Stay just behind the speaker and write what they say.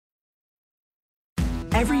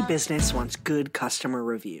Every business wants good customer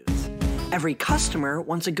reviews. Every customer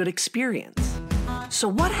wants a good experience. So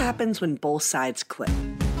what happens when both sides click?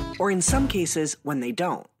 Or in some cases, when they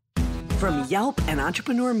don't? From Yelp and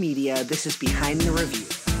Entrepreneur Media, this is Behind the Review.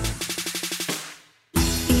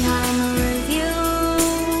 Behind the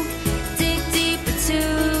review, dig deeper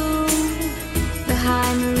too.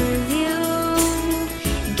 Behind the review,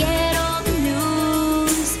 get all the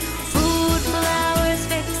news. Food, flowers,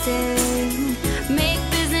 fixing, make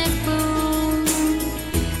business boom.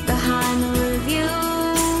 Behind the review,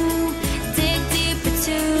 dig deeper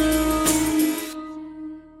too.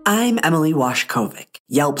 I'm Emily Washkovic,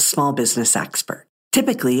 Yelp's small business expert.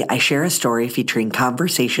 Typically, I share a story featuring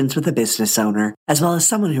conversations with a business owner, as well as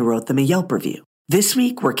someone who wrote them a Yelp review. This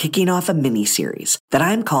week, we're kicking off a mini-series that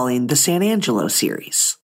I'm calling the San Angelo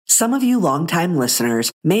series. Some of you longtime listeners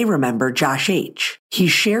may remember Josh H. He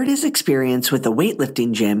shared his experience with the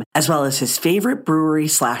weightlifting gym, as well as his favorite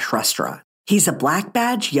brewery/restaurant. He's a Black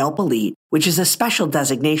Badge Yelp Elite, which is a special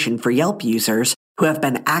designation for Yelp users who have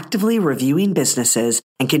been actively reviewing businesses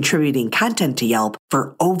and contributing content to Yelp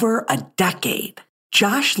for over a decade.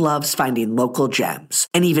 Josh loves finding local gems,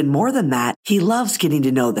 and even more than that, he loves getting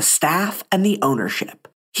to know the staff and the ownership.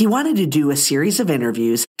 He wanted to do a series of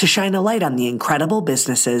interviews to shine a light on the incredible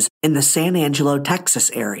businesses in the San Angelo, Texas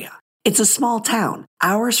area. It's a small town,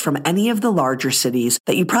 hours from any of the larger cities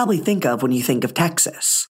that you probably think of when you think of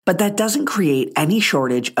Texas. But that doesn't create any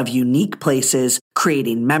shortage of unique places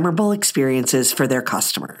creating memorable experiences for their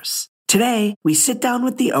customers. Today, we sit down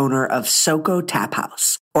with the owner of SoCo Tap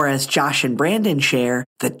House, or as Josh and Brandon share,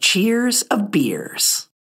 the cheers of beers.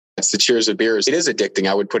 It's the cheers of beers. It is addicting.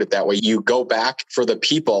 I would put it that way. You go back for the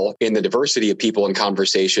people in the diversity of people and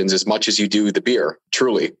conversations as much as you do the beer,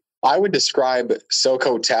 truly. I would describe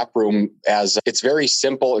SoCo Tap Room as it's very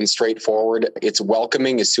simple and straightforward. It's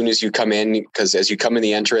welcoming as soon as you come in, because as you come in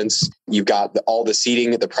the entrance, you've got all the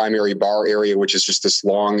seating at the primary bar area, which is just this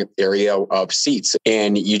long area of seats.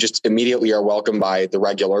 And you just immediately are welcomed by the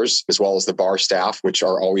regulars as well as the bar staff, which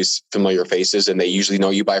are always familiar faces. And they usually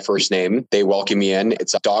know you by first name. They welcome you in.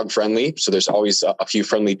 It's dog friendly. So there's always a few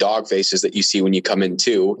friendly dog faces that you see when you come in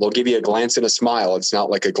too. They'll give you a glance and a smile. It's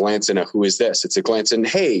not like a glance and a who is this? It's a glance and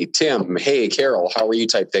hey, Tim, hey, Carol, how are you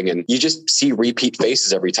type thing. And you just see repeat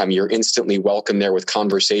faces every time. You're instantly welcome there with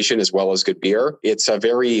conversation as well as good beer. It's a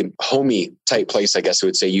very homey type place, I guess I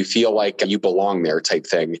would say. You feel like you belong there type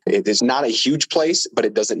thing. It is not a huge place, but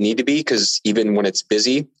it doesn't need to be, because even when it's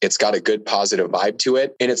busy, it's got a good positive vibe to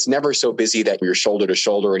it. And it's never so busy that you're shoulder to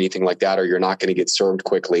shoulder or anything like that, or you're not going to get served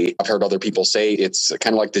quickly. I've heard other people say it's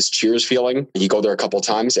kind of like this Cheers feeling. You go there a couple of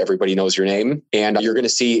times, everybody knows your name, and you're going to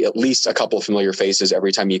see at least a couple of familiar faces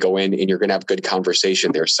every time you go in, and you're going to have good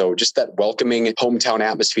conversation there. So just that welcoming hometown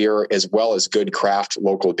atmosphere as well as good craft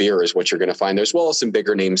local beer is what you're going to find there, as well as some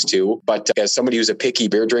bigger names too. But as somebody who's a picky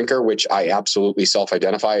beer drinker, which I absolutely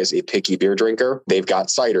self-identify as a picky beer drinker, they've got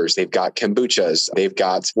ciders, they've got kombuchas, they've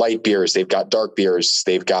got light beers, they've got dark beers,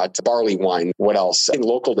 they've got barley wine. What else? And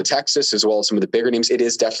local to Texas, as well as some of the bigger names, it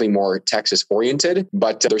is definitely more Texas oriented,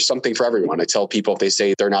 but there's something for everyone. I tell people if they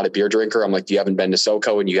say they're not a beer drinker, I'm like, you haven't been to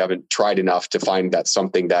SoCo and you haven't tried enough to find that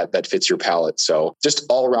something that fits your palate. So just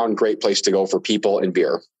all around great place to go for people and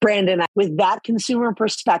beer. Brandon, with that consumer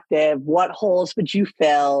perspective, what holes would you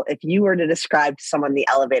fill if you were to describe to someone the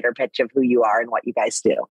elevator pitch of who you are and what you guys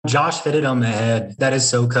do? Josh hit it on the head. That is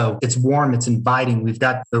SoCo. It's warm. It's inviting. We've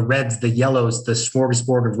got the reds, the yellows, the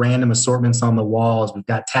smorgasbord of random assortments on the walls. We've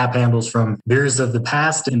got tap handles from beers of the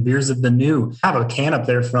past and beers of the new. I have a can up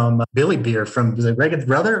there from Billy Beer from, is it Reagan's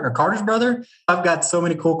brother or Carter's brother? I've got so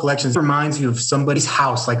many cool collections. It reminds you of somebody's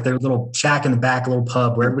house, like their little shack in the back, a little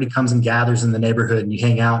pub where everybody comes and gathers in the neighborhood and you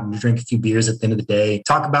hang out and you drink a few beers at the end of the day,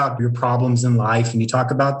 talk about your problems in life and you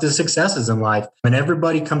talk about the successes in life. And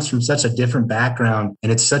everybody comes from such a different background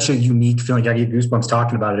and it's such a unique feeling. I get goosebumps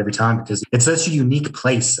talking about it every time because it's such a unique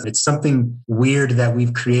place. It's something weird that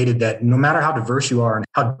we've created that no matter how diverse you are and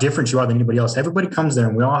how different you are than anybody else, everybody comes there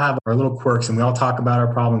and we all have our little quirks and we all talk about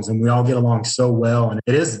our problems and we all get along so well. And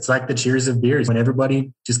it's like the cheers of beers when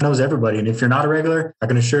everybody just knows everybody. And if you're not a regular, I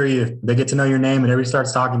can assure you, they get to know your name and everybody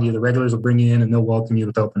starts talking to you. The regulars will bring you in and they'll welcome you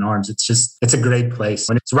with open arms. It's a great place.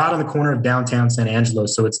 And it's right on the corner of downtown San Angelo.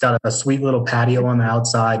 So it's got a sweet little patio on the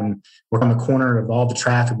outside and we're on the corner of all the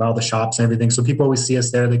traffic, all the shops and everything. So people always see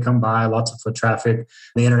us there. They come by, lots of foot traffic.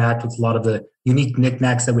 They interact with a lot of the unique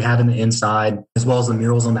knickknacks that we have in the inside, as well as the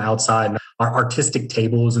murals on the outside, and our artistic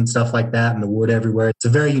tables and stuff like that, and the wood everywhere. It's a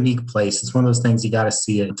very unique place. It's one of those things you got to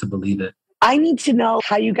see it to believe it. I need to know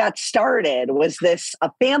how you got started. Was this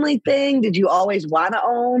a family thing? Did you always want to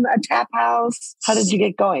own a tap house? How did you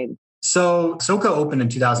get going? So SoCo opened in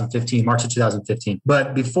 2015, March of 2015.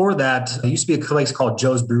 But before that, there used to be a place called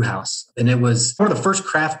Joe's Brew House. And it was one of the first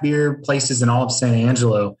craft beer places in all of San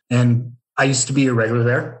Angelo. And I used to be a regular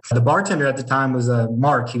there. The bartender at the time was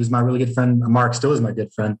Mark. He was my really good friend. Mark still is my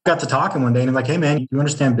good friend. Got to talking one day and I'm like, hey, man, you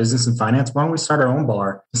understand business and finance? Why don't we start our own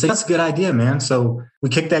bar? I said, that's a good idea, man. So we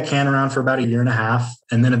kicked that can around for about a year and a half.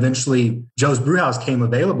 And then eventually Joe's Brew House came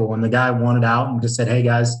available and the guy wanted out and just said, hey,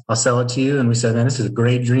 guys, I'll sell it to you. And we said, man, this is a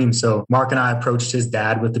great dream. So Mark and I approached his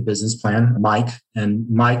dad with the business plan, Mike. And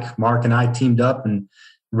Mark and I teamed up and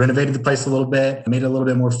renovated the place a little bit, made it a little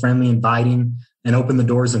bit more friendly, inviting, and opened the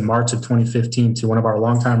doors in March of 2015 to one of our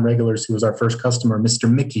longtime regulars who was our first customer,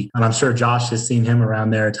 Mr. Mickey. And I'm sure Josh has seen him around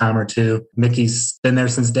there a time or two. Mickey's been there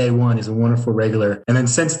since day one. He's a wonderful regular. And then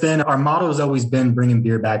since then, our motto has always been bringing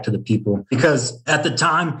beer back to the people. Because at the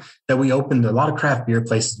time that we opened, a lot of craft beer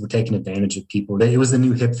places were taking advantage of people. It was the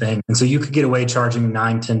new hip thing. And so you could get away charging $9,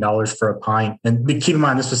 $10 for a pint. And keep in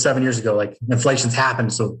mind, this was 7 years ago. Like inflation's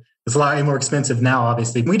happened. So it's a lot more expensive now,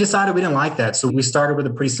 obviously. We decided we didn't like that. So we started with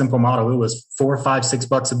a pretty simple model. It was $4, $5,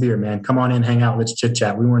 $6 a beer, man. Come on in, hang out, let's chit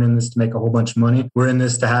chat. We weren't in this to make a whole bunch of money. We're in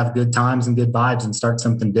this to have good times and good vibes and start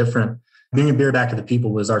something different. Bringing beer back to the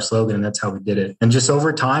people was our slogan, and that's how we did it. And just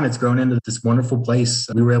over time, it's grown into this wonderful place.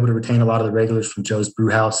 We were able to retain a lot of the regulars from Joe's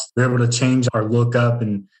Brew House. We were able to change our look up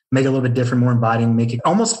and make it a little bit different, more inviting, make it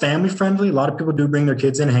almost family friendly. A lot of people do bring their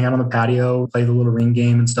kids in, hang out on the patio, play the little ring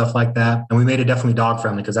game and stuff like that. And we made it definitely dog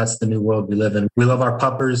friendly because that's the new world we live in. We love our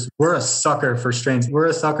puppers. We're a sucker for strains. We're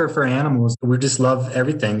a sucker for animals. We just love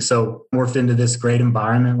everything. So morphed into this great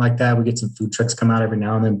environment like that. We get some food trucks come out every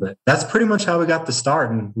now and then, but that's pretty much how we got the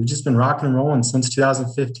start. And we've just been rocking and rolling since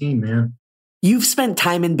 2015, man. You've spent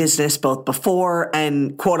time in business both before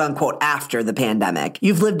and quote unquote after the pandemic.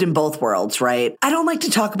 You've lived in both worlds, right? I don't like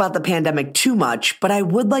to talk about the pandemic too much, but I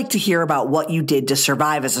would like to hear about what you did to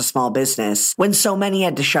survive as a small business when so many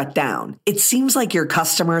had to shut down. It seems like your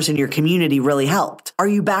customers and your community really helped. Are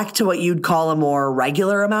you back to what you'd call a more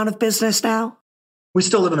regular amount of business now? We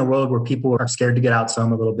still live in a world where people are scared to get out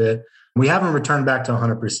some a little bit. We haven't returned back to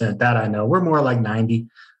 100%. That I know. We're more like 90.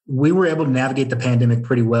 We were able to navigate the pandemic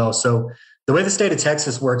pretty well. So the way the state of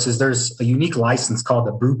Texas works is there's a unique license called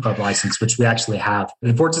the brew pub license, which we actually have. It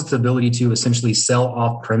affords us the ability to essentially sell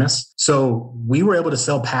off premise. So we were able to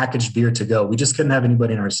sell packaged beer to go. We just couldn't have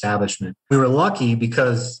anybody in our establishment. We were lucky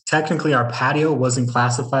because technically our patio wasn't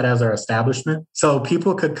classified as our establishment. So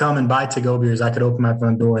people could come and buy to-go beers. I could open my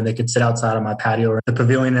front door and they could sit outside on my patio or the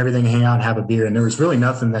pavilion and everything, hang out and have a beer. And there was really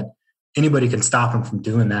nothing that anybody can stop them from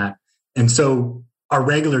doing that. And so our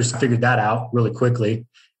regulars figured that out really quickly.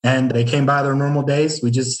 And they came by their normal days. We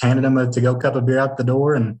just handed them a to-go cup of beer out the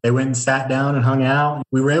door and they went and sat down and hung out.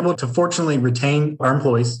 We were able to fortunately retain our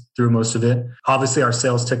employees through most of it. Obviously, our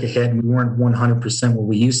sales took a hit and we weren't 100% where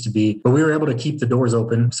we used to be, but we were able to keep the doors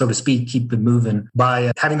open, so to speak, keep it moving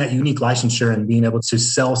by having that unique licensure and being able to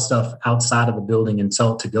sell stuff outside of the building and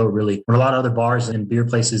sell it to go really. When a lot of other bars and beer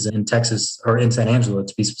places in Texas or in San Angelo,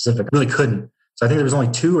 to be specific, really couldn't. So I think there was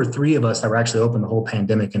only 2 or 3 of us that were actually open the whole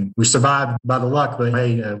pandemic, and we survived by the luck. But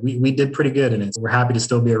hey, we did pretty good in it. We're happy to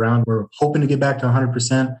still be around. We're hoping to get back to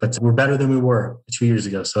 100%, but we're better than we were 2 years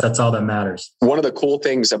ago. So that's all that matters. One of the cool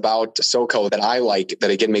things about SoCo that I like, that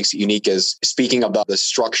again makes it unique, is speaking about the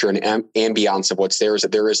structure and ambiance of what's there, is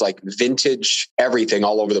that there is like vintage everything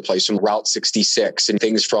all over the place, from Route 66 and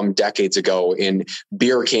things from decades ago, in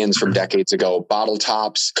beer cans from decades ago, bottle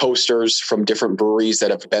tops, coasters from different breweries that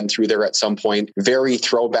have been through there at some point. Very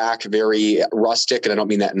throwback, very rustic. And I don't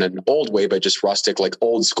mean that in an old way, but just rustic, like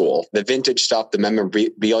old school. The vintage stuff, the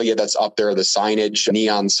memorabilia that's up there, the signage,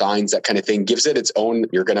 neon signs, that kind of thing gives it its own.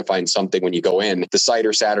 You're going to find something when you go in. The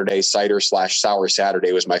cider /sour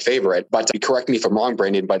Saturday was my favorite. But correct me if I'm wrong,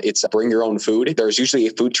 Brandon, but it's bring your own food. There's usually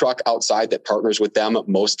a food truck outside that partners with them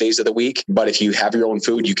most days of the week. But if you have your own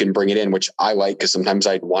food, you can bring it in, which I like, because sometimes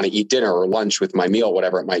I'd want to eat dinner or lunch with my meal,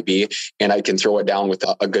 whatever it might be. And I can throw it down with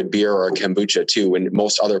a good beer or a kombucha too. And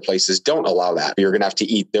most other places don't allow that. You're going to have to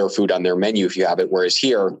eat their food on their menu if you have it. Whereas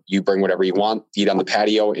here, you bring whatever you want, eat on the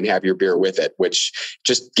patio and have your beer with it, which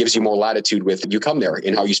just gives you more latitude with you come there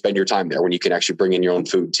and how you spend your time there, when you can actually bring in your own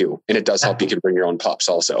food too. And it does help. You can bring your own pups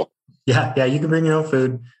also. Yeah, you can bring your own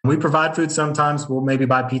food. We provide food sometimes. We'll maybe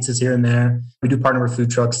buy pizzas here and there. We do partner with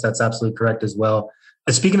food trucks. That's absolutely correct as well.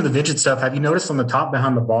 And speaking of the vintage stuff, have you noticed on the top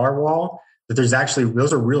behind the bar wall that there's actually,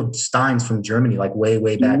 those are real steins from Germany, like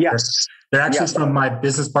way back. Yes. They're actually from my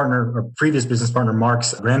business partner or previous business partner,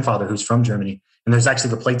 Mark's grandfather, who's from Germany. And there's actually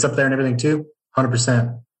the plates up there and everything too.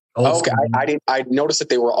 100%. Okay, I noticed that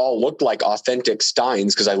they were all looked like authentic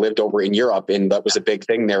steins because I lived over in Europe and that was a big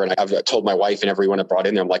thing there. And I've told my wife and everyone I brought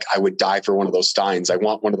in there, I'm like, I would die for one of those steins. I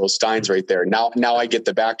want one of those steins right there. Now I get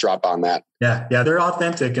the backdrop on that. Yeah, they're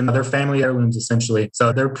authentic and they're family heirlooms essentially.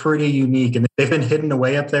 So they're pretty unique and they've been hidden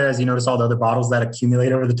away up there as you notice all the other bottles that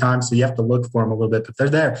accumulate over the time. So you have to look for them a little bit, but they're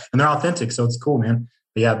there and they're authentic. So it's cool, man.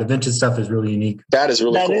 But yeah, the vintage stuff is really unique. That is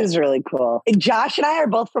really cool. That is really cool. And Josh and I are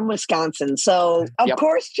both from Wisconsin. So, of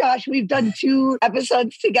course, Josh, we've done 2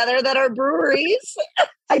 episodes together that are breweries.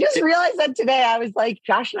 I just realized that today. I was like,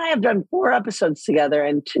 Josh and I have done 4 episodes together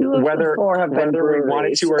and 2 of the 4 have been breweries. Whether we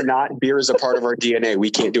wanted to or not, beer is a part of our DNA.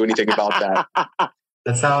 We can't do anything about that.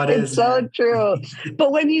 That's how it is. It's so true.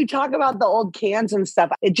 But when you talk about the old cans and stuff,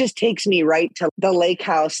 it just takes me right to the lake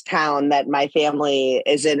house town that my family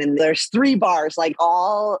is in. And there's 3 bars, like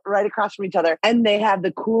all right across from each other. And they have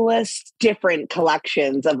the coolest different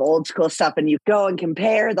collections of old school stuff. And you go and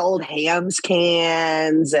compare the old Hams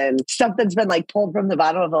cans and stuff that's been like pulled from the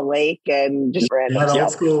bottom of a lake and just random. Yeah,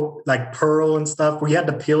 old school like Pearl and stuff where you had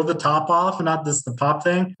to peel the top off and not just the pop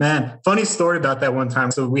thing. Man, funny story about that one time.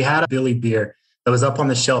 So we had a Billy beer that was up on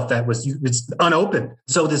the shelf it's unopened.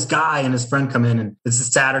 So this guy and his friend come in and it's a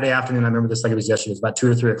Saturday afternoon. I remember this like it was yesterday. It was about 2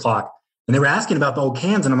 or 3 o'clock. And they were asking about the old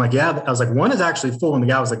cans. And I'm like, yeah. I was like, one is actually full. And the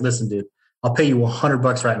guy was like, listen, dude, I'll pay you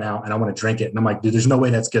 $100 right now. And I want to drink it. And I'm like, dude, there's no way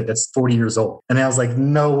that's good. That's 40 years old. And I was like,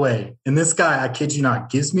 no way. And this guy, I kid you not,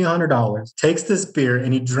 gives me $100, takes this beer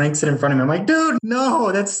and he drinks it in front of me. I'm like, dude,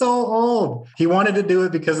 no, that's so old. He wanted to do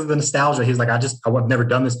it because of the nostalgia. He's like, I've never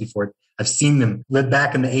done this before. I've seen them live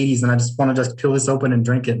back in the 80s and I just want to just peel this open and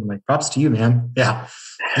drink it. And I'm like, props to you, man. Yeah.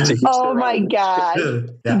 Oh my God.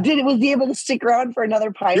 Yeah. Was he able to stick around for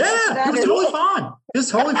another pint? Yeah, it was totally fine. It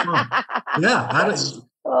was totally fine. Yeah.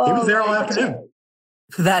 He was there all afternoon.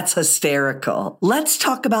 That's hysterical. Let's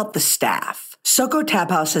talk about the staff. SoCo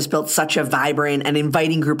Tap House has built such a vibrant and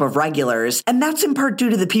inviting group of regulars, and that's in part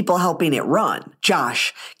due to the people helping it run.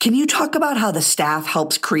 Josh, can you talk about how the staff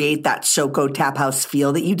helps create that SoCo Tap House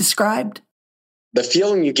feel that you described? The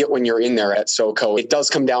feeling you get when you're in there at SoCo, it does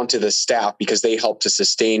come down to the staff because they help to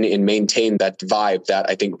sustain and maintain that vibe that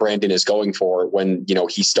I think Brandon is going for when,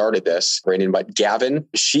 he started this. Brandon, but Gavin,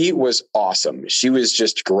 she was awesome. She was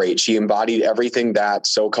just great. She embodied everything that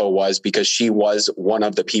SoCo was because she was one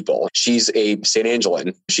of the people. She's a St.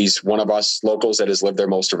 Angelan. She's one of us locals that has lived there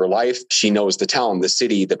most of her life. She knows the town, the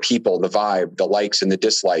city, the people, the vibe, the likes and the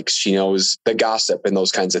dislikes. She knows the gossip and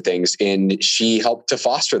those kinds of things. And she helped to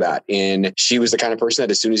foster that. And she was the kind of person that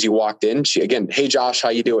as soon as you walked in, she again, hey Josh, how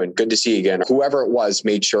you doing? Good to see you again. Whoever it was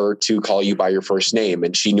made sure to call you by your first name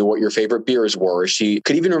and she knew what your favorite beers were. She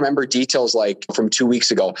could even remember details like from 2 weeks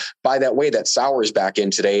ago, by that way, that sour's back in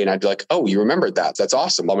today. And I'd be like, oh, you remembered that. That's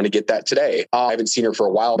awesome. I'm going to get that today. I haven't seen her for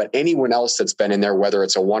a while, but anyone else that's been in there, whether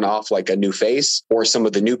it's a one-off, like a new face or some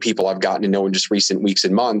of the new people I've gotten to know in just recent weeks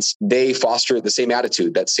and months, they foster the same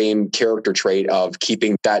attitude, that same character trait of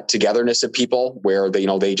keeping that togetherness of people where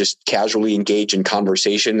they just casually engage in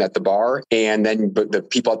conversation at the bar. And then but the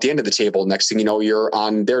people at the end of the table, next thing you know, you're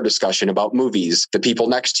on their discussion about movies. The people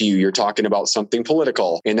next to you, you're talking about something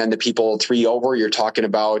political. And then the people 3 over, you're talking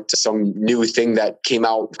about some new thing that came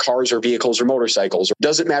out, cars or vehicles or motorcycles.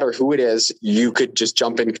 Doesn't matter who it is, you could just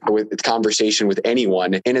jump in with conversation with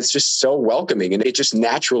anyone. And it's just so welcoming. And it just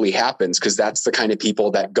naturally happens because that's the kind of people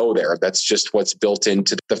that go there. That's just what's built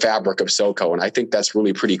into the fabric of SoCo. And I think that's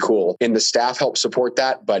really pretty cool. And the staff help support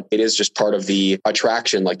that, but it is just part of the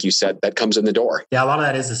attraction, like you said, that comes in the door. Yeah, a lot of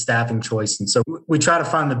that is a staffing choice. And so we try to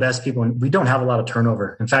find the best people and we don't have a lot of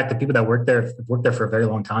turnover. In fact, the people that work there have worked there for a very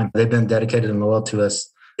long time. They've been dedicated and loyal to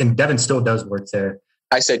us. And Devin still does work there.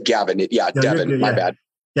 I said Gavin. Yeah, no, Devin, good, my bad.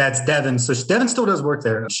 Yeah, it's Devin. So Devin still does work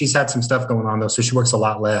there. She's had some stuff going on though. So she works a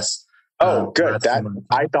lot less. Oh, good.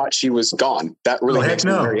 I thought she was gone. That really makes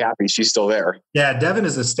me very happy. She's still there. Yeah, Devin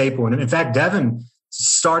is a staple. And in fact, Devin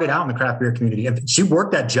started out in the craft beer community. And she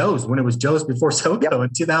worked at Joe's when it was Joe's before SoCo in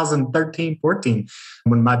 2013, 14.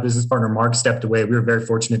 When my business partner, Mark, stepped away, we were very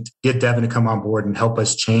fortunate to get Devin to come on board and help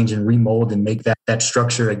us change and remold and make that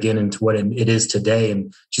structure again into what it is today.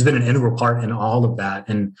 And she's been an integral part in all of that.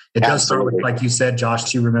 And it does start with, like you said, Josh,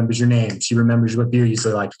 she remembers your name. She remembers what beer you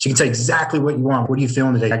say. Like, she can say exactly what you want. What are you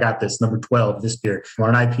feeling today? I got this, number 12, this beer. You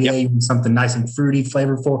want an IPA, you want something nice and fruity,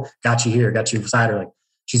 flavorful? Got you here, got you cider. Like,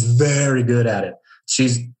 she's very good at it.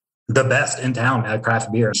 She's the best in town at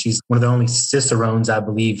craft beer. She's one of the only cicerones, I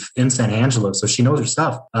believe, in San Angelo. So she knows her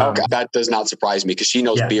stuff. Okay, that does not surprise me because she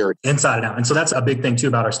knows beer inside and out. And so that's a big thing too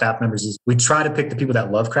about our staff members is we try to pick the people that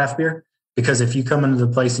love craft beer, because if you come into the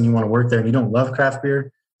place and you want to work there and you don't love craft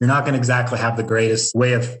beer, you're not going to exactly have the greatest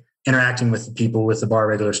way of interacting with the people, with the bar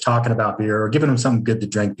regulars, talking about beer or giving them something good to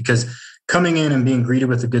drink. Because coming in and being greeted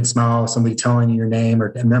with a good smile, somebody telling you your name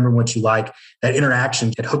or remembering what you like, that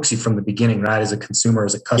interaction, it hooks you from the beginning, right? As a consumer,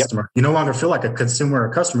 as a customer. Yep. You no longer feel like a consumer or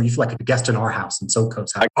a customer. You feel like a guest in our house, in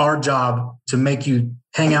SoCo's house. Our job to make you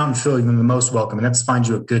hang out and feel even the most welcome. And that's find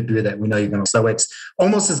you a good beer that we know you're going to. So it's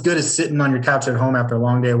almost as good as sitting on your couch at home after a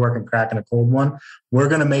long day of work and cracking a cold one. We're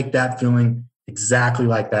going to make that feeling exactly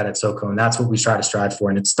like that at SoCo. And that's what we try to strive for.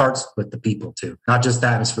 And it starts with the people too, not just the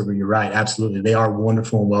atmosphere, but you're right. Absolutely. They are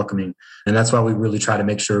wonderful and welcoming. And that's why we really try to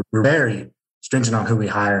make sure we're very stringent on who we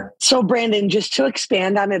hire. So Brandon, just to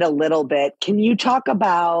expand on it a little bit, can you talk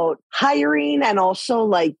about hiring and also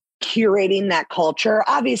like curating that culture?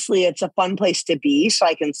 Obviously it's a fun place to be, so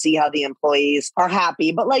I can see how the employees are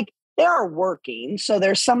happy, but like they are working. So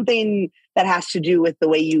there's something that has to do with the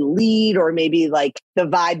way you lead or maybe like the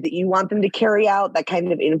vibe that you want them to carry out that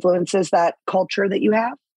kind of influences that culture that you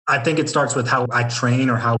have. I think it starts with how I train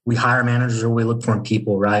or how we hire managers or we look for in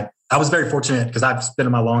people, right? I was very fortunate because I've spent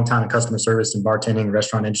my long time in customer service and bartending and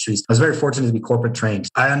restaurant industries. I was very fortunate to be corporate trained.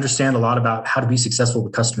 I understand a lot about how to be successful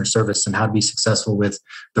with customer service and how to be successful with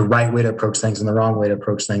the right way to approach things and the wrong way to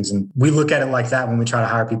approach things. And we look at it like that when we try to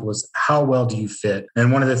hire people is how well do you fit?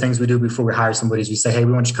 And one of the things we do before we hire somebody is we say, hey,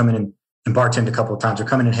 we want you to come in and bartend a couple of times or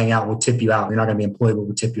come in and hang out. We'll tip you out. You're not going to be employed, but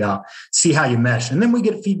we'll tip you out. See how you mesh. And then we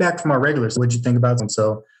get feedback from our regulars. What'd you think about them?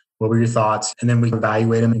 So what were your thoughts? And then we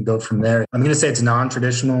evaluate them and go from there. I'm going to say it's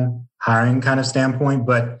non-traditional hiring kind of standpoint,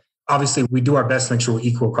 but obviously we do our best to make sure we're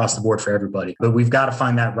equal across the board for everybody. But we've got to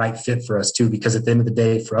find that right fit for us too, because at the end of the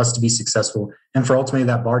day, for us to be successful and for ultimately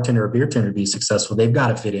that bartender or beer tender to be successful, they've got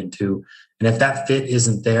to fit in too. And if that fit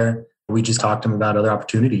isn't there, we just talk to them about other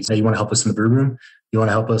opportunities. Hey, you want to help us in the brew room? You want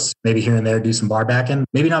to help us maybe here and there do some bar backing?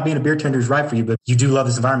 Maybe not being a beer tender is right for you, but you do love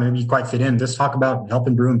this environment. Maybe you quite fit in. Let's talk about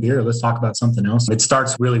helping brew and beer. Let's talk about something else. It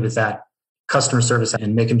starts really with that customer service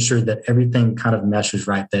and making sure that everything kind of meshes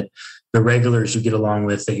right, that the regulars you get along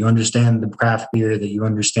with, that you understand the craft beer, that you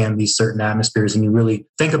understand these certain atmospheres, and you really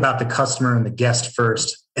think about the customer and the guest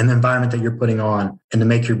first and the environment that you're putting on, and to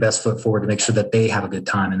make your best foot forward to make sure that they have a good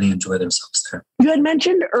time and they enjoy themselves there. You had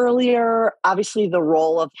mentioned earlier, obviously, the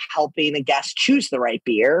role of helping a guest choose the right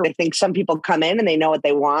beer. I think some people come in and they know what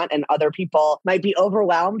they want, and other people might be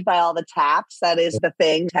overwhelmed by all the taps. That is the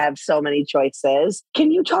thing, to have so many choices.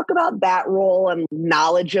 Can you talk about that role and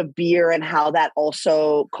knowledge of beer and how that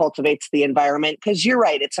also cultivates the environment? Because you're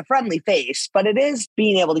right, it's a friendly face, but it is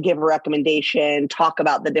being able to give a recommendation, talk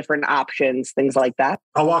about the different options, things like that.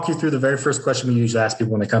 I'll walk you through the very first question we usually ask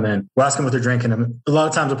people when they come in. We'll ask them what they're drinking. And a lot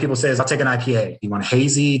of times what people say is, I'll take an IPA. Do you want a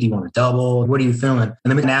hazy? Do you want a double? What are you feeling? And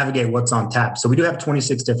then we can navigate what's on tap. So we do have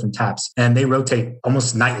 26 different taps and they rotate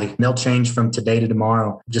almost nightly. They'll change from today to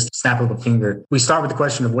tomorrow, just snap of a finger. We start with the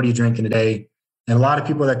question of what are you drinking today? And a lot of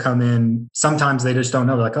people that come in, sometimes they just don't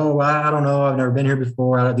know. They're like, oh, I don't know. I've never been here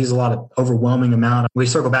before. These are a lot of overwhelming amount. We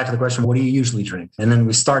circle back to the question, what do you usually drink? And then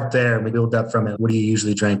we start there and we build up from it. What do you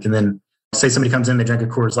usually drink? And then say somebody comes in, they drink a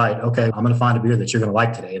Coors Light. Okay, I'm going to find a beer that you're going to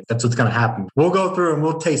like today. That's what's going to happen. We'll go through and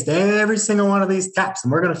we'll taste every single one of these taps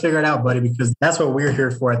and we're going to figure it out, buddy, because that's what we're here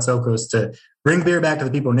for at SoCo, is to bring beer back to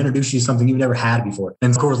the people and introduce you to something you've never had before.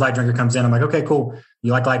 And Coors Light drinker comes in. I'm like, okay, cool.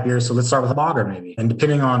 You like light beer. So let's start with a lager maybe. And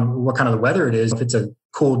depending on what kind of the weather it is, if it's a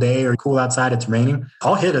cool day or cool outside, it's raining,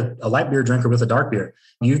 I'll hit a light beer drinker with a dark beer.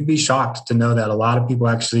 You'd be shocked to know that a lot of people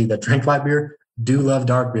actually that drink light beer do love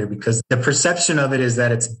dark beer, because the perception of it is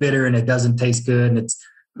that it's bitter and it doesn't taste good and it's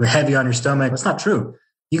heavy on your stomach. That's not true.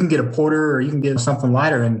 You can get a porter or you can get something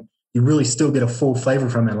lighter and you really still get a full flavor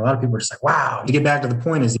from it. And a lot of people are just like, wow. To get back to the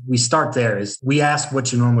point is we start there, is we ask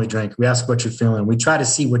what you normally drink. We ask what you're feeling. We try to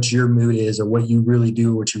see what your mood is or what you really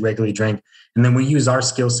do, what you regularly drink. And then we use our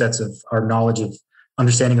skill sets of our knowledge of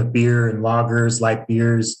understanding of beer and lagers, light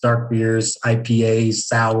beers, dark beers, IPAs,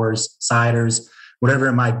 sours, ciders, whatever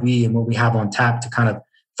it might be, and what we have on tap to kind of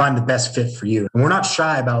find the best fit for you. And we're not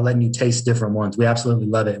shy about letting you taste different ones. We absolutely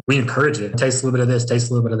love it. We encourage it. Taste a little bit of this,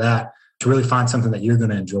 taste a little bit of that, to really find something that you're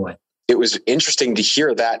going to enjoy. It was interesting to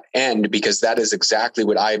hear that end, because that is exactly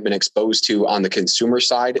what I've been exposed to on the consumer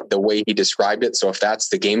side, the way he described it. So if that's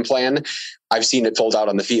the game plan, I've seen it fold out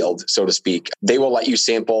on the field, so to speak. They will let you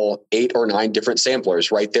sample 8 or 9 different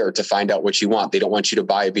samplers right there to find out what you want. They don't want you to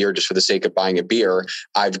buy a beer just for the sake of buying a beer.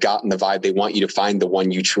 I've gotten the vibe they want you to find the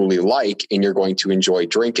one you truly like and you're going to enjoy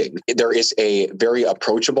drinking. There is a very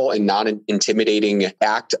approachable and non-intimidating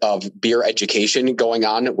act of beer education going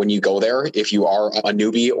on when you go there. If you are a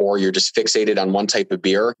newbie or you're just fixated on one type of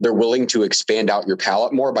beer, they're willing to expand out your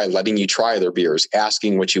palate more by letting you try their beers,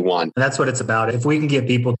 asking what you want. And that's what it's about. If we can get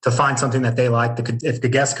people to find something that they they like, if the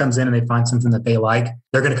guest comes in and they find something that they like,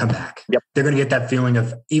 they're going to come back. Yep. They're going to get that feeling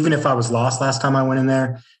of, even if I was lost last time I went in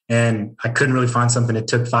there and I couldn't really find something, it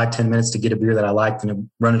took 5-10 minutes to get a beer that I liked and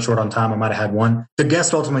running short on time, I might have had one. The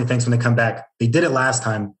guest ultimately thinks when they come back, they did it last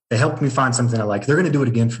time. They helped me find something I like. They're going to do it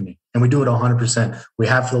again for me. And we do it 100%. We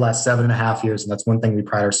have for the last 7.5 years. And that's one thing we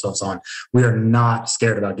pride ourselves on. We are not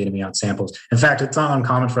scared about getting out samples. In fact, it's not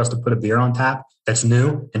uncommon for us to put a beer on tap that's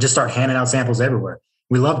new and just start handing out samples everywhere.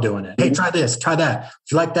 We love doing it. Hey, try this, try that.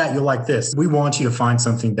 If you like that, you'll like this. We want you to find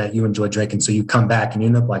something that you enjoy drinking. So you come back and you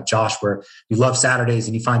end up like Josh, where you love Saturdays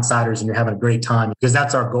and you find ciders and you're having a great time, because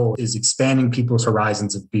that's our goal, is expanding people's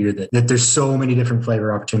horizons of beer, that there's so many different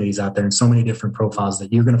flavor opportunities out there and so many different profiles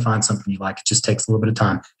that you're going to find something you like. It just takes a little bit of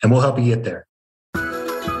time and we'll help you get there.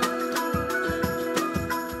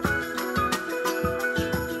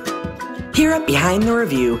 Here at Behind the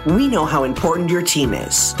Review, we know how important your team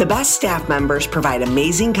is. The best staff members provide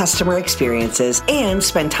amazing customer experiences and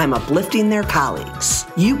spend time uplifting their colleagues.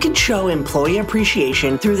 You can show employee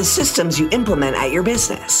appreciation through the systems you implement at your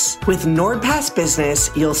business. With NordPass Business,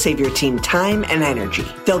 you'll save your team time and energy.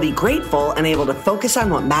 They'll be grateful and able to focus on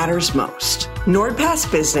what matters most.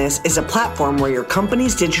 NordPass Business is a platform where your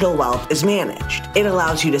company's digital wealth is managed. It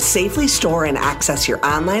allows you to safely store and access your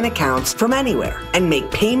online accounts from anywhere and make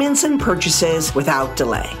payments and purchases without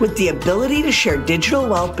delay. With the ability to share digital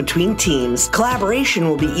wealth between teams, collaboration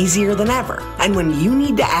will be easier than ever. And when you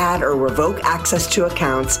need to add or revoke access to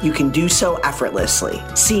accounts, you can do so effortlessly.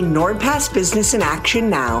 See NordPass Business in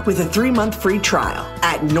action now with a 3-month free trial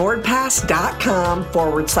at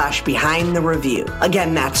nordpass.com/behind the review.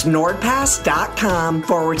 Again, that's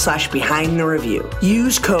nordpass.com/behind the review.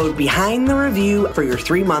 Use code behind the review for your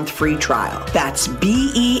 3-month free trial. That's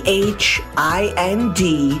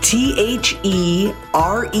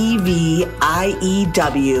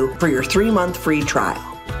BEHINDTHEREVIEW for your 3-month free trial.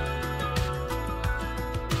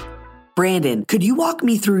 Brandon, could you walk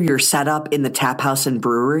me through your setup in the tap house and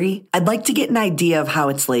brewery? I'd like to get an idea of how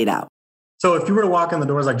it's laid out. So if you were to walk in the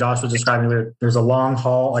doors like Josh was describing earlier, there's a long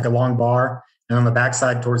hall, like a long bar. And on the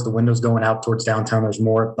backside towards the windows going out towards downtown, there's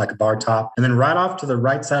more like a bar top. And then right off to the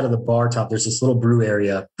right side of the bar top, there's this little brew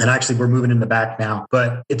area. And actually, we're moving in the back now,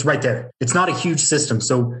 but it's right there. It's not a huge system.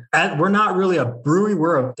 So we're not really a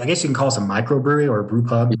brewery. I guess you can call us a microbrewery or a brew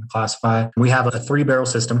pub, classify. We have a 3-barrel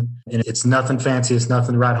system, and it's nothing fancy. It's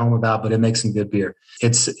nothing to write home about, but it makes some good beer.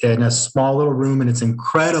 It's in a small little room, and it's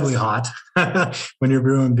incredibly hot when you're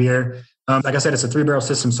brewing beer. Like I said, it's a 3-barrel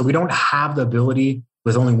system. So we don't have the ability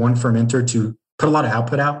with only one fermenter to put a lot of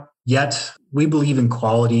output out. Yet we believe in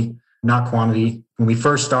quality, not quantity. When we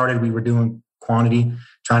first started, we were doing quantity,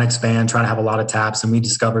 trying to expand, trying to have a lot of taps. And we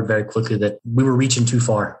discovered very quickly that we were reaching too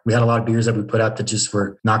far. We had a lot of beers that we put out that just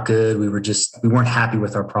were not good. We weren't happy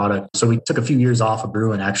with our product. So we took a few years off of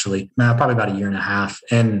brewing, actually, probably about 1.5 years,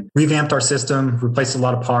 and revamped our system, replaced a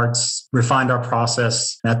lot of parts, refined our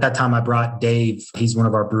process. And at that time, I brought Dave. He's one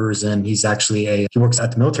of our brewers, and he works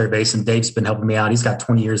at the military base, and Dave's been helping me out. He's got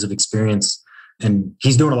 20 years of experience, and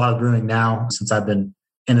he's doing a lot of brewing now since I've been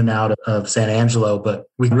in and out of San Angelo, but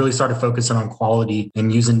we really started focusing on quality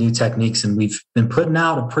and using new techniques. And we've been putting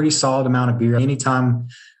out a pretty solid amount of beer. Any given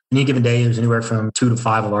day, there's anywhere from 2 to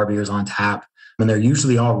 5 of our beers on tap. And they're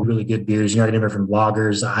usually all really good beers. Anywhere from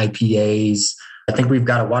lagers, IPAs. I think we've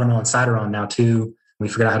got a watermelon cider on now too. We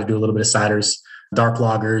figured out how to do a little bit of ciders, dark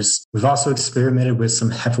lagers. We've also experimented with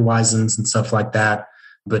some Hefeweizens and stuff like that.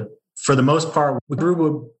 But for the most part, we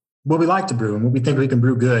brew what we like to brew and what we think we can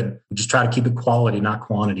brew good. We just try to keep it quality, not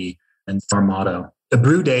quantity. And it's our motto. A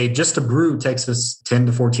brew day, just to brew, takes us 10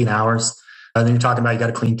 to 14 hours. Then you're talking about you got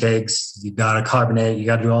to clean kegs, you got to carbonate, you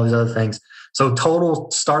got to do all these other things. So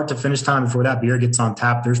total start to finish time before that beer gets on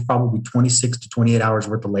tap, there's probably 26 to 28 hours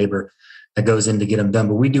worth of labor that goes in to get them done.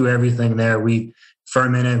 But we do everything there. We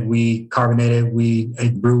ferment it, we carbonate it, we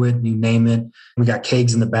brew it, you name it. We got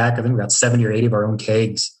kegs in the back. I think we got 70 or 80 of our own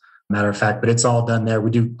kegs. Matter of fact, but it's all done there.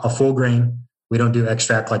 We do a full grain. We don't do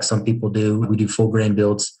extract like some people do. We do full grain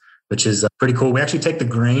builds, which is pretty cool. We actually take the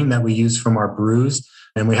grain that we use from our brews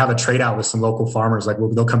and we have a trade out with some local farmers. Like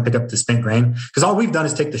they'll come pick up the spent grain because all we've done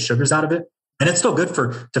is take the sugars out of it. And it's still good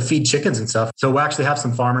to feed chickens and stuff. So we'll actually have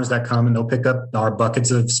some farmers that come and they'll pick up our buckets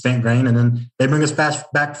of spent grain and then they bring us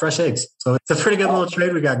back fresh eggs. So it's a pretty good little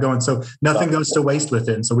trade we got going. So nothing goes to waste with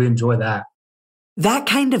it. And so we enjoy that. That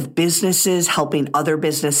kind of businesses helping other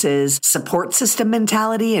businesses, support system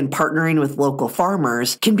mentality, and partnering with local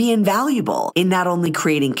farmers can be invaluable in not only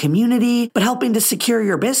creating community, but helping to secure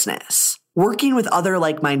your business. Working with other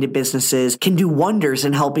like-minded businesses can do wonders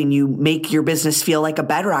in helping you make your business feel like a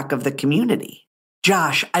bedrock of the community.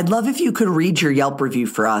 Josh, I'd love if you could read your Yelp review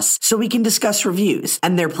for us so we can discuss reviews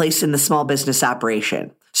and their place in the small business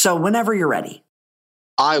operation. So whenever you're ready.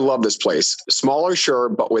 I love this place. Smaller, sure,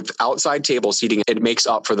 but with outside table seating, it makes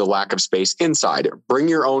up for the lack of space inside. Bring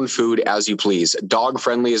your own food as you please. Dog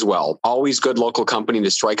friendly as well. Always good local company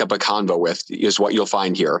to strike up a convo with is what you'll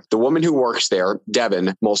find here. The woman who works there,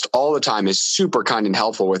 Devin, most all the time is super kind and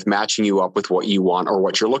helpful with matching you up with what you want or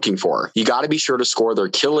what you're looking for. You got to be sure to score their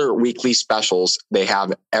killer weekly specials they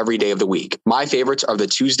have every day of the week. My favorites are the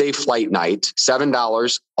Tuesday flight night,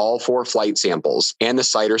 $7, all 4 flight samples, and the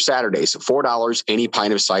cider Saturdays, $4, any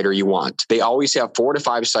pint of cider you want. They always have 4 to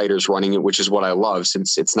 5 ciders running, which is what I love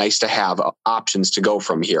since it's nice to have options to go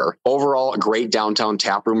from here. Overall, a great downtown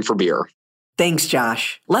tap room for beer. Thanks,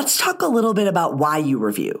 Josh. Let's talk a little bit about why you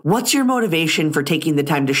review. What's your motivation for taking the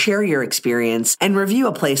time to share your experience and review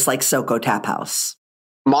a place like SoCo Tap House?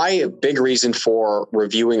 My big reason for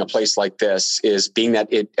reviewing a place like this is being that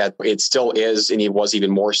it still is, and it was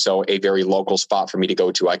even more so, a very local spot for me to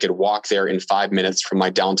go to. I could walk there in 5 minutes from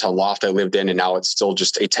my downtown loft I lived in, and now it's still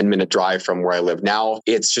just a 10-minute drive from where I live now.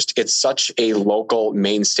 It's such a local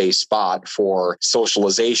mainstay spot for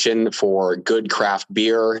socialization, for good craft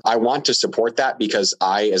beer. I want to support that because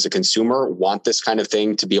I, as a consumer, want this kind of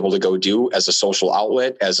thing to be able to go do as a social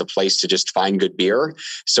outlet, as a place to just find good beer.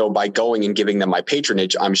 So by going and giving them my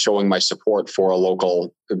patronage, I'm showing my support for a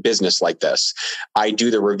local business like this. I do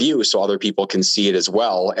the review so other people can see it as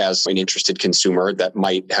well as an interested consumer that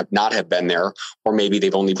might not have been there, or maybe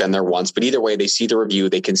they've only been there once. But either way, they see the review,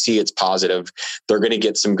 they can see it's positive. They're going to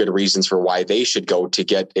get some good reasons for why they should go to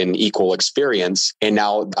get an equal experience. And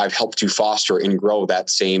now I've helped to foster and grow that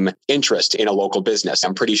same interest in a local business.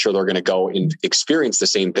 I'm pretty sure they're going to go and experience the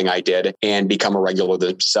same thing I did and become a regular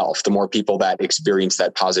themselves. The more people that experience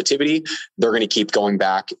that positivity, they're going to keep going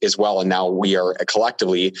back as well. And now we are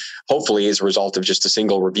collectively, hopefully as a result of just a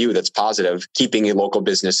single review that's positive, keeping a local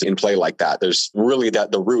business in play like that. There's really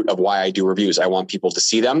the root of why I do reviews. I want people to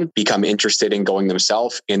see them, become interested in going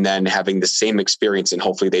themselves, and then having the same experience. And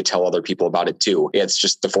hopefully they tell other people about it too. It's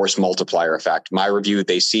just the force multiplier effect. My review,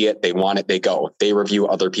 they see it, they want it, they go. They review,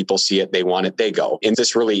 other people see it, they want it, they go. And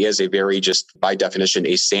this really is a very, just by definition,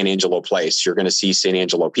 a San Angelo place. You're going to see San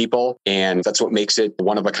Angelo people, and that's what makes it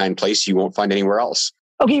one of a kind place you won't find anywhere else.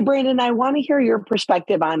 Okay, Brandon, I want to hear your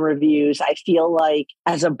perspective on reviews. I feel like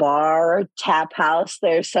as a bar, tap house,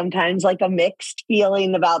 there's sometimes like a mixed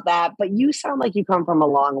feeling about that, but you sound like you come from a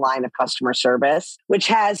long line of customer service, which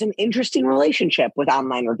has an interesting relationship with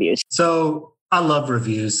online reviews. So I love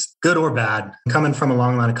reviews, good or bad. Coming from a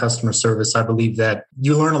long line of customer service, I believe that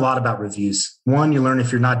you learn a lot about reviews. One, you learn if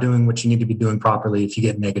you're not doing what you need to be doing properly, if you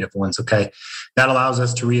get negative ones, okay? That allows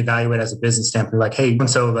us to reevaluate as a business standpoint, like, hey,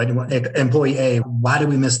 so employee A, why did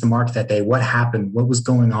we miss the mark that day? What happened? What was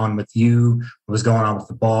going on with you? What was going on with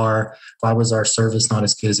the bar? Why was our service not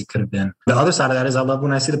as good as it could have been? The other side of that is I love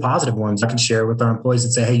when I see the positive ones. I can share with our employees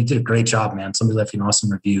and say, hey, you did a great job, man. Somebody left you an awesome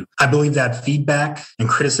review. I believe that feedback and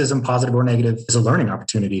criticism, positive or negative, is a learning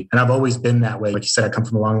opportunity. And I've always been that way. Like you said, I come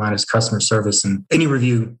from a long line of customer service, and any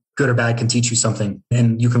review, good or bad, can teach you something,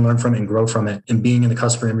 and you can learn from it and grow from it. And being in the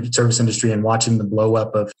customer service industry and watching the blow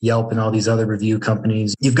up of Yelp and all these other review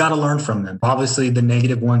companies, you've got to learn from them. Obviously, the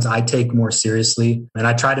negative ones I take more seriously. And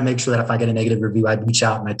I try to make sure that if I get a negative review, I reach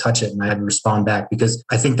out and I touch it and I respond back, because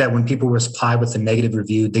I think that when people reply with a negative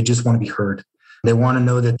review, they just want to be heard. They want to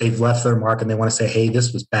know that they've left their mark, and they want to say, hey,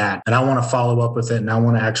 this was bad. And I want to follow up with it. And I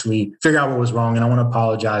want to actually figure out what was wrong. And I want to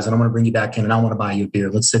apologize. And I want to bring you back in. And I want to buy you a beer.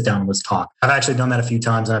 Let's sit down and let's talk. I've actually done that a few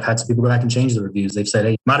times. And I've had some people go back and change the reviews. They've said,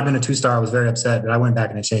 hey, it might have been a 2-star. I was very upset. But I went back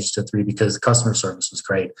and I changed it to 3 because the customer service was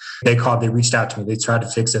great. They called, they reached out to me. They tried to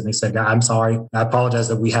fix it. And they said, I'm sorry. I apologize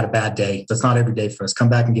that we had a bad day. That's not every day for us. Come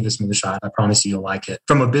back and give us another shot. I promise you, you'll like it.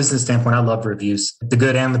 From a business standpoint, I love reviews, the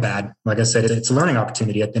good and the bad. Like I said, it's a learning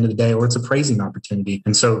opportunity at the end of the day, or it's a praising opportunity.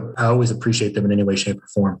 And so I always appreciate them in any way, shape, or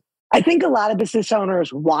form. I think a lot of business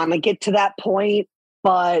owners want to get to that point,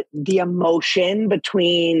 but the emotion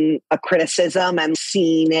between a criticism and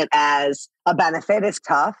seeing it as a benefit is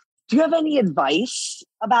tough. Do you have any advice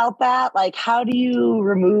about that? Like, how do you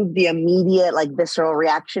remove the immediate, visceral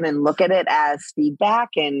reaction and look at it as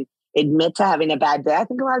feedback and admit to having a bad day? I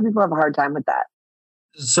think a lot of people have a hard time with that.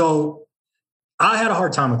 So I had a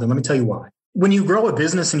hard time with them. Let me tell you why. When you grow a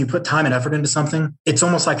business and you put time and effort into something, it's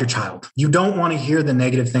almost like your child. You don't want to hear the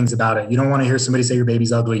negative things about it. You don't want to hear somebody say your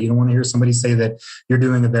baby's ugly. You don't want to hear somebody say that you're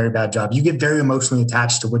doing a very bad job. You get very emotionally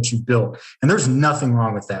attached to what you've built. And there's nothing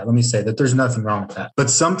wrong with that. Let me say that there's nothing wrong with that. But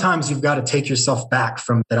sometimes you've got to take yourself back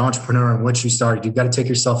from that entrepreneur and what you started. You've got to take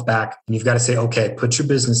yourself back and you've got to say, okay, put your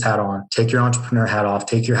business hat on, take your entrepreneur hat off,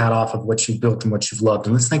 take your hat off of what you've built and what you've loved.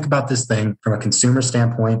 And let's think about this thing from a consumer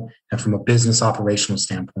standpoint and from a business operational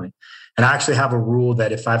standpoint. And I actually have a rule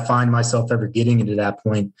that if I find myself ever getting into that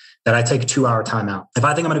point, that I take a 2-hour timeout. If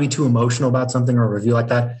I think I'm going to be too emotional about something or a review like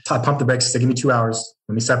that, I pump the brakes, say, give me 2 hours.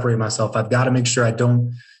 Let me separate myself. I've got to make sure I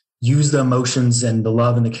don't use the emotions and the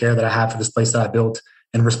love and the care that I have for this place that I built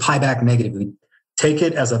and reply back negatively. Take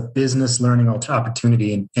it as a business learning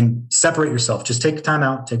opportunity and separate yourself. Just take time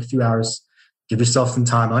out, take a few hours, give yourself some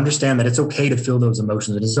time. Understand that it's okay to feel those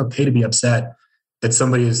emotions. It is okay to be upset that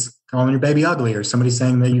somebody is calling your baby ugly or somebody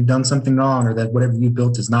saying that you've done something wrong or that whatever you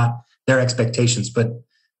built is not their expectations. But at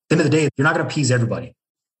the end of the day, you're not going to appease everybody.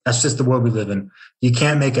 That's just the world we live in. You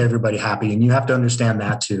can't make everybody happy. And you have to understand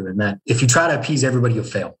that too. And that if you try to appease everybody, you'll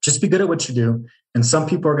fail. Just be good at what you do. And some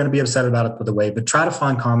people are going to be upset about it for the way, but try to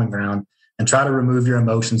find common ground and try to remove your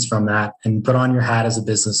emotions from that and put on your hat as a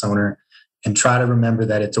business owner and try to remember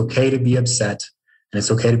that it's okay to be upset and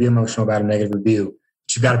it's okay to be emotional about a negative review,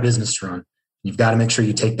 but you've got a business to run. You've got to make sure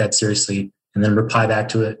you take that seriously and then reply back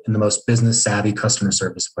to it in the most business savvy customer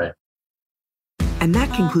service way. And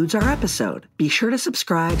that concludes our episode. Be sure to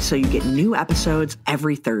subscribe so you get new episodes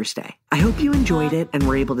every Thursday. I hope you enjoyed it and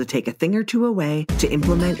were able to take a thing or two away to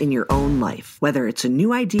implement in your own life. Whether it's a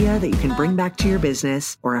new idea that you can bring back to your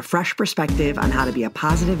business or a fresh perspective on how to be a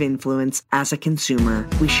positive influence as a consumer,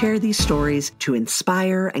 we share these stories to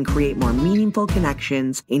inspire and create more meaningful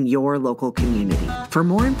connections in your local community. For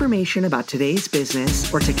more information about today's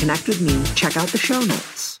business or to connect with me, check out the show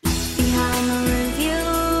notes. Behind the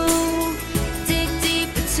review, dig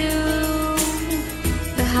deeper too.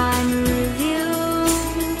 Behind the review,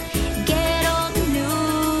 get all the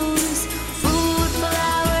news. Food,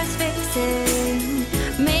 flowers, fixing,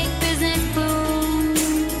 make business boom.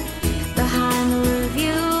 Behind the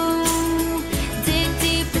review, dig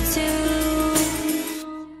deeper too.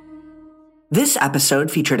 This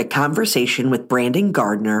episode featured a conversation with Brandon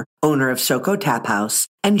Gardner, owner of SoCo Tap House,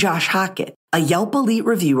 and Josh Hockett, a Yelp Elite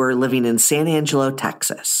reviewer living in San Angelo,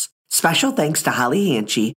 Texas. Special thanks to Holly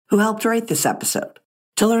Hanchy, who helped write this episode.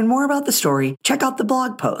 To learn more about the story, check out the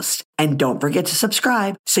blog post. And don't forget to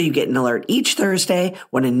subscribe so you get an alert each Thursday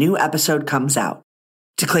when a new episode comes out.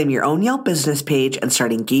 To claim your own Yelp business page and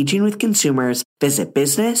start engaging with consumers, visit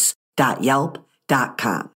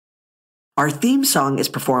business.yelp.com. Our theme song is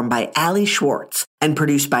performed by Ali Schwartz and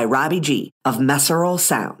produced by Robbie G of Messerol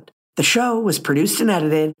Sound. The show was produced and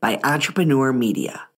edited by Entrepreneur Media.